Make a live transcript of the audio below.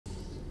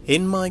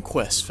In my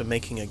quest for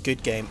making a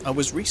good game, I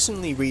was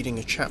recently reading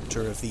a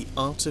chapter of The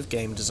Art of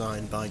Game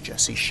Design by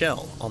Jesse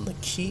Schell on the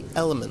key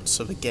elements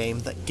of a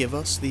game that give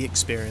us the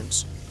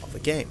experience of a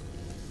game.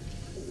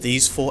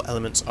 These 4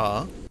 elements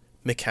are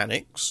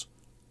mechanics,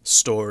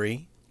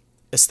 story,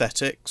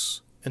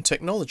 aesthetics, and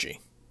technology.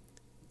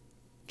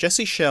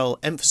 Jesse Schell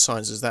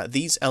emphasizes that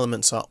these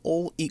elements are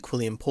all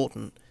equally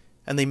important,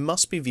 and they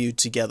must be viewed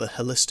together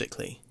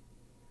holistically.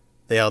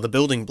 They are the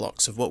building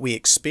blocks of what we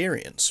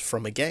experience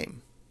from a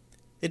game.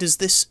 It is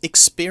this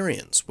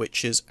experience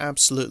which is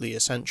absolutely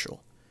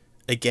essential.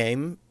 A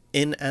game,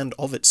 in and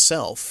of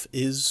itself,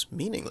 is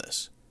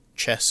meaningless.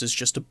 Chess is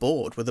just a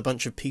board with a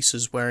bunch of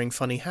pieces wearing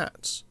funny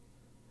hats.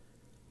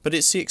 But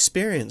it's the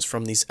experience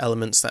from these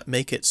elements that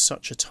make it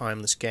such a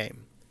timeless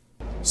game.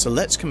 So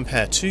let's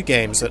compare 2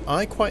 games that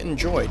I quite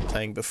enjoyed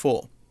playing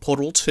before.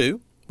 Portal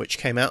 2, which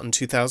came out in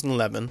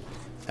 2011,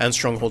 and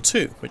Stronghold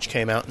 2, which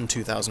came out in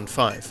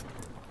 2005.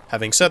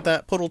 Having said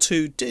that, Portal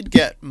 2 did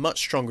get much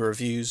stronger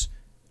reviews.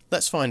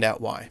 Let's find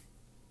out why.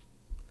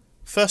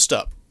 First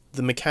up,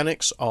 the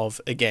mechanics of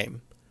a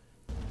game.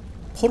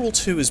 Portal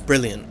 2 is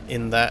brilliant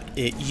in that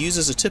it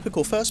uses a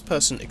typical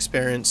first-person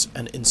experience,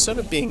 and instead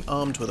of being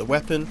armed with a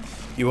weapon,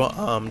 you are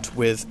armed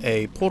with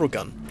a portal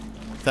gun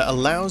that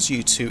allows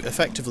you to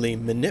effectively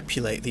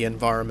manipulate the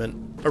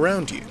environment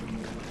around you.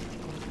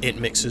 It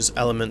mixes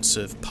elements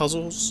of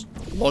puzzles,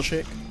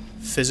 logic,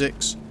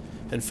 physics,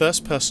 and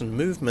first-person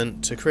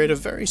movement to create a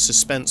very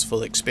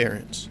suspenseful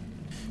experience.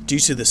 Due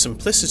to the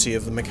simplicity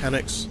of the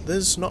mechanics,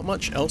 there's not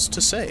much else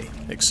to say,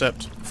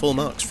 except full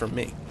marks from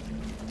me.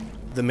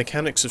 The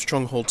mechanics of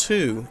Stronghold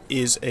 2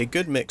 is a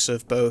good mix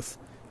of both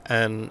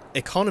an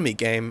economy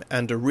game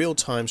and a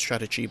real-time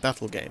strategy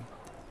battle game,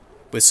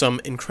 with some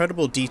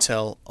incredible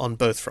detail on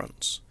both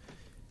fronts.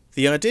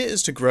 The idea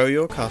is to grow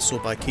your castle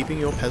by keeping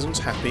your peasants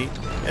happy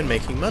and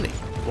making money,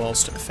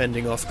 whilst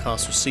fending off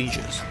castle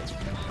sieges.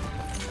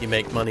 You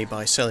make money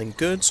by selling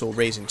goods or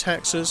raising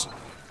taxes,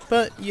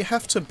 but you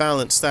have to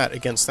balance that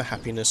against the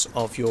happiness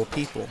of your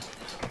people.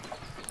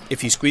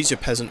 If you squeeze your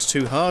peasants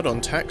too hard on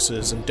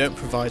taxes and don't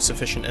provide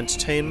sufficient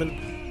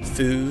entertainment,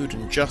 food,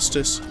 and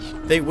justice,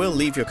 they will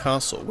leave your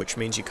castle, which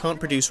means you can't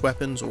produce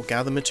weapons or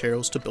gather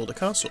materials to build a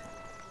castle.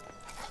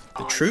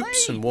 The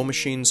troops and war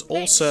machines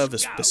all serve a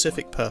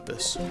specific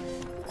purpose.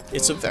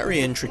 It's a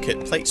very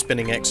intricate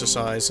plate-spinning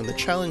exercise, and the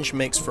challenge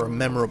makes for a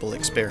memorable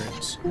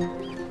experience.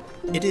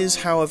 It is,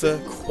 however,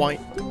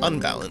 quite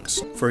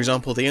unbalanced. For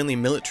example, the only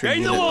military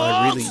unit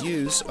I really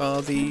use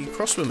are the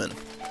crossbowmen,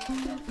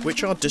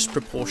 which are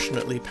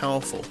disproportionately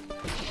powerful.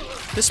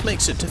 This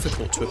makes it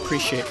difficult to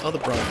appreciate other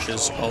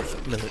branches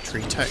of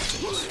military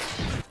tactics.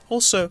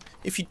 Also,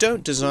 if you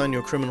don't design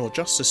your criminal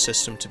justice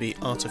system to be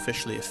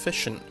artificially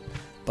efficient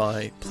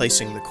by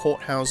placing the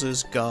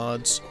courthouses,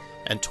 guards,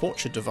 and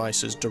torture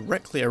devices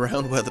directly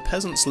around where the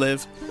peasants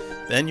live,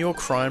 then your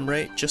crime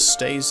rate just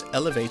stays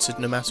elevated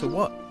no matter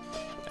what.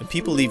 And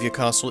people leave your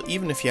castle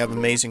even if you have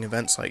amazing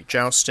events like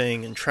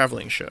jousting and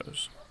travelling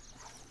shows.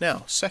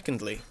 Now,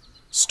 secondly,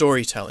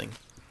 storytelling.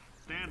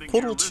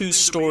 Portal 2's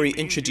story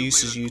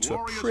introduces you to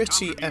a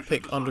pretty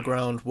epic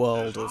underground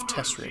world of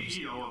test rooms.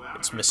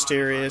 It's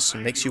mysterious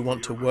and makes you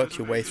want to work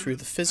your way through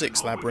the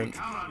physics labyrinth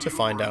to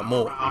find out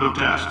more.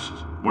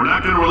 We're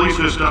not going to release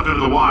this stuff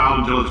into the wild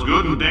until it's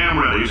good and damn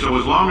ready, so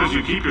as long as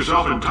you keep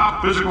yourself in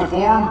top physical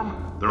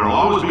form, there will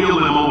always be a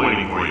limo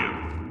waiting for you.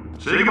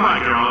 Say goodbye,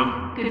 Carolyn.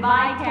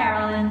 Goodbye,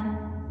 Carolyn.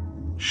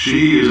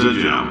 She is a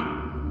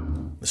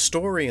gem. The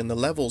story and the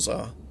levels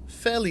are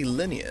fairly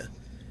linear,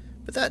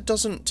 but that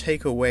doesn't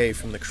take away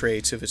from the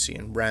creativity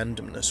and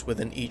randomness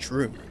within each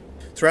room.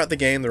 Throughout the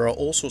game there are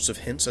all sorts of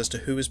hints as to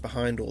who is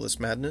behind all this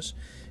madness,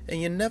 and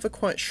you're never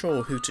quite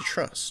sure who to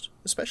trust,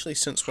 especially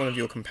since one of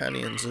your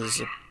companions is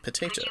a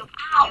potato.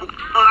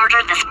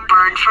 Order this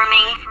bird for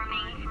me?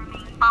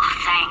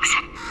 Oh, thanks.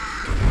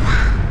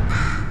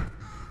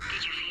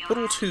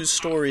 Portal 2's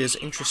story is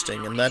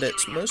interesting in that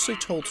it's mostly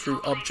told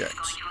through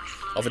objects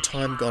of a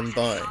time gone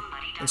by,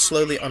 and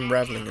slowly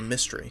unravelling a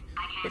mystery,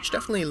 which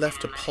definitely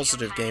left a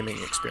positive gaming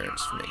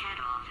experience for me.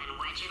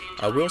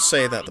 I will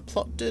say that the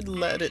plot did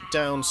let it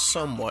down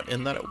somewhat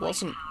in that it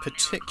wasn't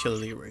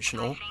particularly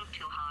original,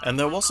 and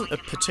there wasn't a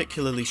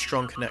particularly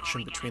strong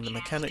connection between the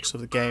mechanics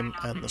of the game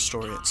and the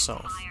story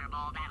itself.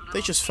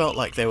 They just felt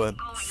like they were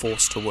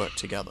forced to work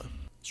together.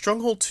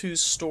 Stronghold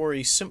 2's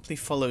story simply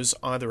follows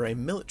either a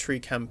military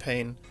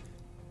campaign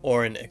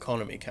or an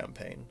economy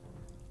campaign,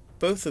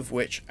 both of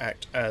which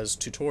act as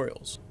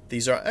tutorials.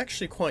 These are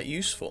actually quite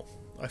useful.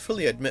 I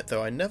fully admit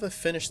though I never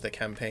finished the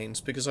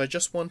campaigns because I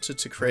just wanted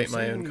to create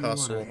my own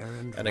castle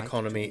and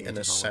economy in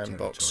a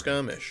sandbox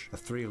skirmish.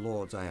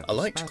 I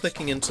liked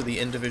clicking into the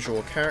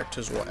individual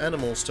characters or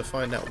animals to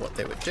find out what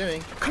they were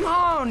doing. Come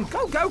on,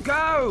 go, go,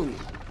 go!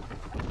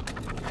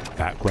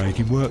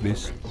 Backbreaking work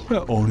this,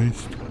 but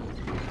honest.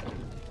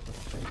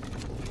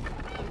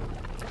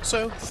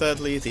 So,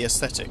 thirdly, the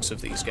aesthetics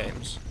of these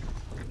games.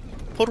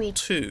 Portal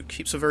 2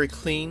 keeps a very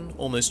clean,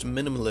 almost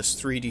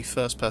minimalist 3D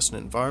first-person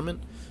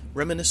environment,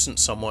 reminiscent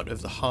somewhat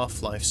of the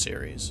Half-Life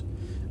series.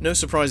 No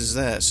surprises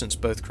there, since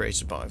both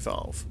created by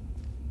Valve.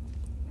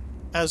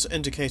 As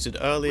indicated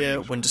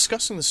earlier, when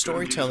discussing the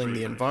storytelling,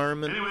 the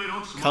environment,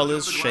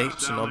 colours,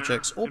 shapes and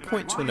objects all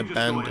point to an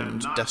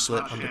abandoned,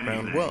 desolate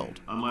underground world.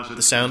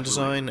 The sound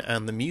design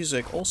and the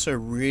music also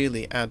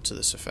really add to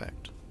this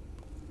effect.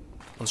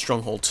 On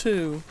Stronghold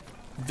 2,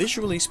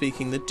 visually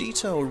speaking, the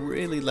detail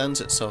really lends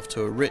itself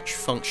to a rich,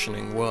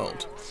 functioning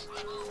world.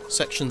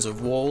 Sections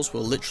of walls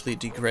will literally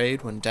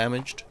degrade when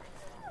damaged.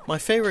 My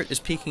favourite is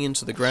peeking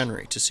into the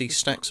granary to see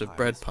stacks of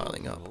bread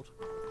piling up.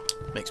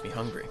 Makes me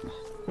hungry.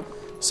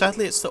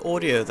 Sadly, it's the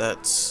audio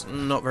that's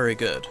not very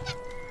good.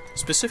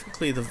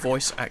 Specifically, the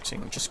voice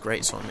acting just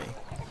grates on me.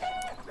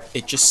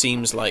 It just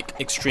seems like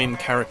extreme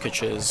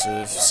caricatures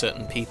of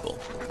certain people.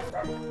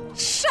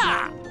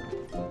 Shut!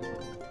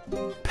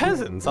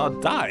 Peasants are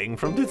dying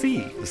from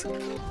disease.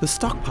 The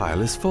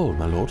stockpile is full,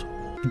 my lord.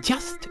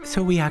 Just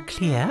so we are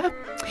clear,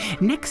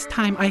 next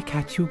time I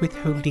catch you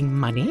withholding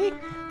money,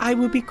 I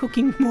will be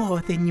cooking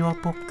more than your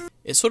books.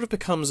 It sort of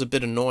becomes a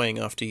bit annoying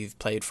after you've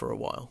played for a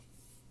while.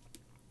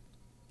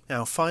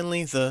 Now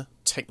finally, the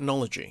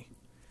technology.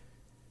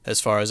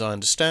 As far as I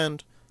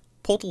understand,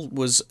 Portal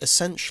was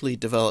essentially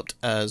developed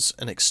as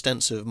an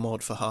extensive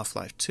mod for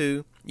Half-Life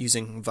 2,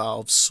 using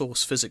Valve's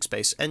source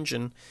physics-based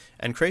engine,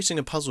 and creating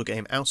a puzzle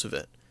game out of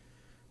it.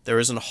 There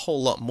isn't a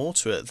whole lot more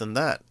to it than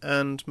that,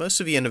 and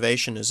most of the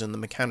innovation is in the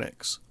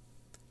mechanics.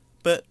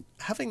 But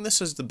having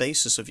this as the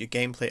basis of your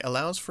gameplay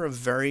allows for a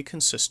very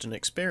consistent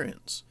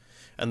experience,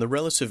 and the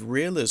relative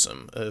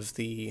realism of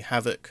the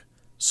Havoc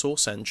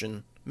source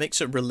engine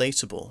makes it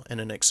relatable in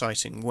an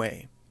exciting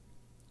way.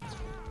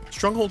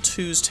 Stronghold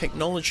 2's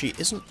technology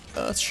isn't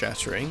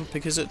earth-shattering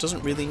because it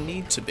doesn't really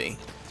need to be.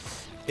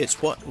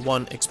 It's what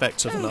one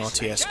expects of an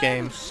RTS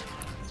game.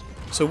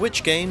 So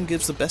which game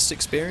gives the best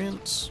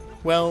experience?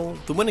 Well,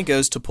 the winner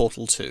goes to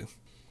Portal 2.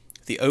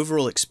 The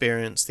overall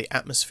experience, the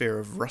atmosphere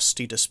of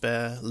rusty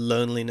despair,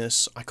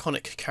 loneliness,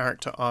 iconic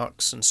character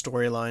arcs and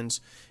storylines,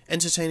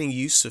 entertaining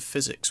use of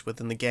physics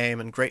within the game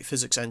and great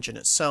physics engine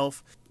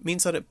itself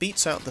means that it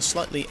beats out the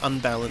slightly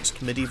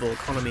unbalanced medieval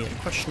economy and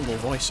questionable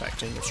voice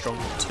acting of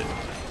Stronghold 2.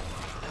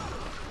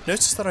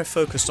 Notice that I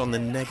focused on the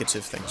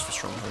negative things for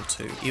Stronghold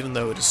 2, even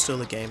though it is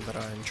still a game that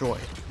I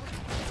enjoyed.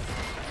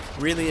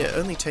 Really, it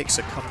only takes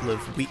a couple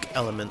of weak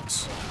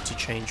elements to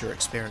change your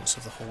experience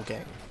of the whole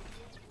game.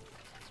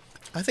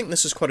 I think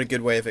this is quite a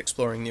good way of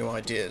exploring new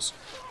ideas,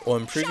 or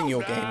improving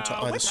your game to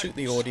either suit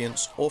the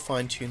audience or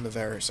fine-tune the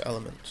various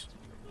elements.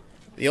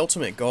 The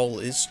ultimate goal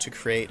is to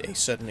create a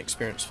certain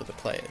experience for the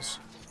players.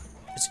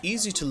 It's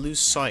easy to lose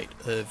sight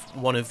of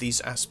one of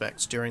these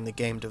aspects during the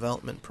game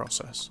development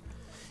process.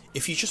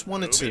 If you just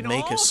wanted to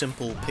make a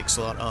simple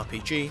pixel art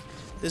RPG,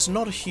 there's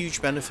not a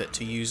huge benefit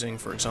to using,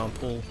 for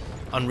example,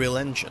 Unreal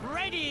Engine.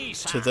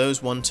 To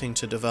those wanting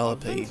to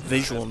develop a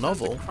visual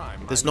novel,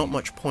 there's not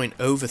much point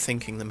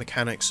overthinking the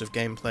mechanics of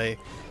gameplay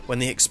when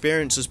the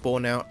experience is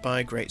borne out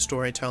by great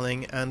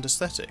storytelling and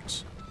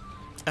aesthetics.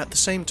 At the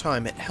same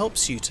time, it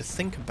helps you to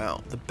think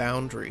about the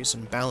boundaries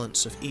and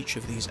balance of each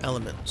of these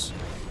elements.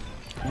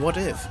 What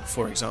if,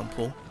 for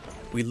example,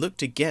 we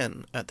looked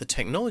again at the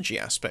technology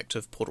aspect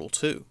of Portal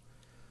 2?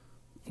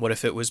 What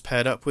if it was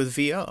paired up with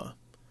VR?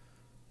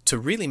 To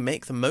really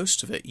make the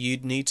most of it,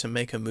 you'd need to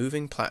make a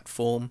moving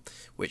platform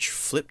which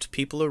flipped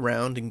people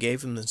around and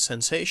gave them the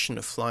sensation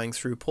of flying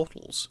through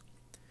portals.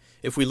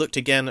 If we looked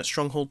again at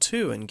Stronghold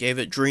 2 and gave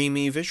it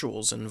dreamy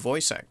visuals and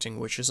voice acting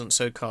which isn't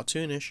so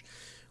cartoonish,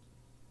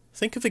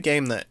 think of a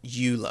game that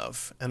you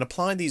love and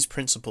apply these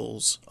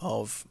principles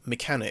of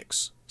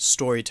mechanics,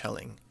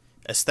 storytelling,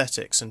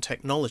 aesthetics and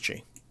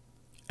technology.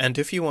 And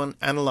if you want,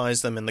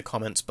 analyze them in the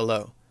comments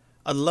below.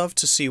 I'd love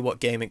to see what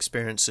game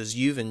experiences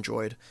you've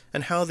enjoyed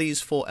and how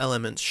these four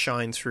elements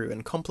shine through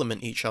and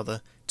complement each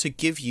other to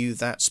give you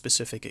that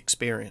specific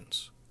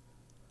experience.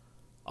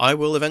 I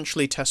will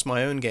eventually test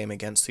my own game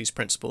against these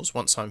principles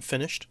once I'm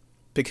finished,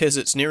 because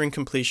it's nearing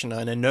completion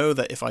and I know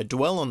that if I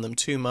dwell on them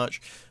too much,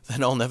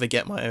 then I'll never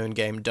get my own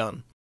game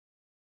done.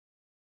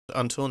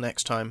 Until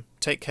next time,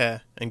 take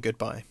care and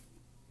goodbye.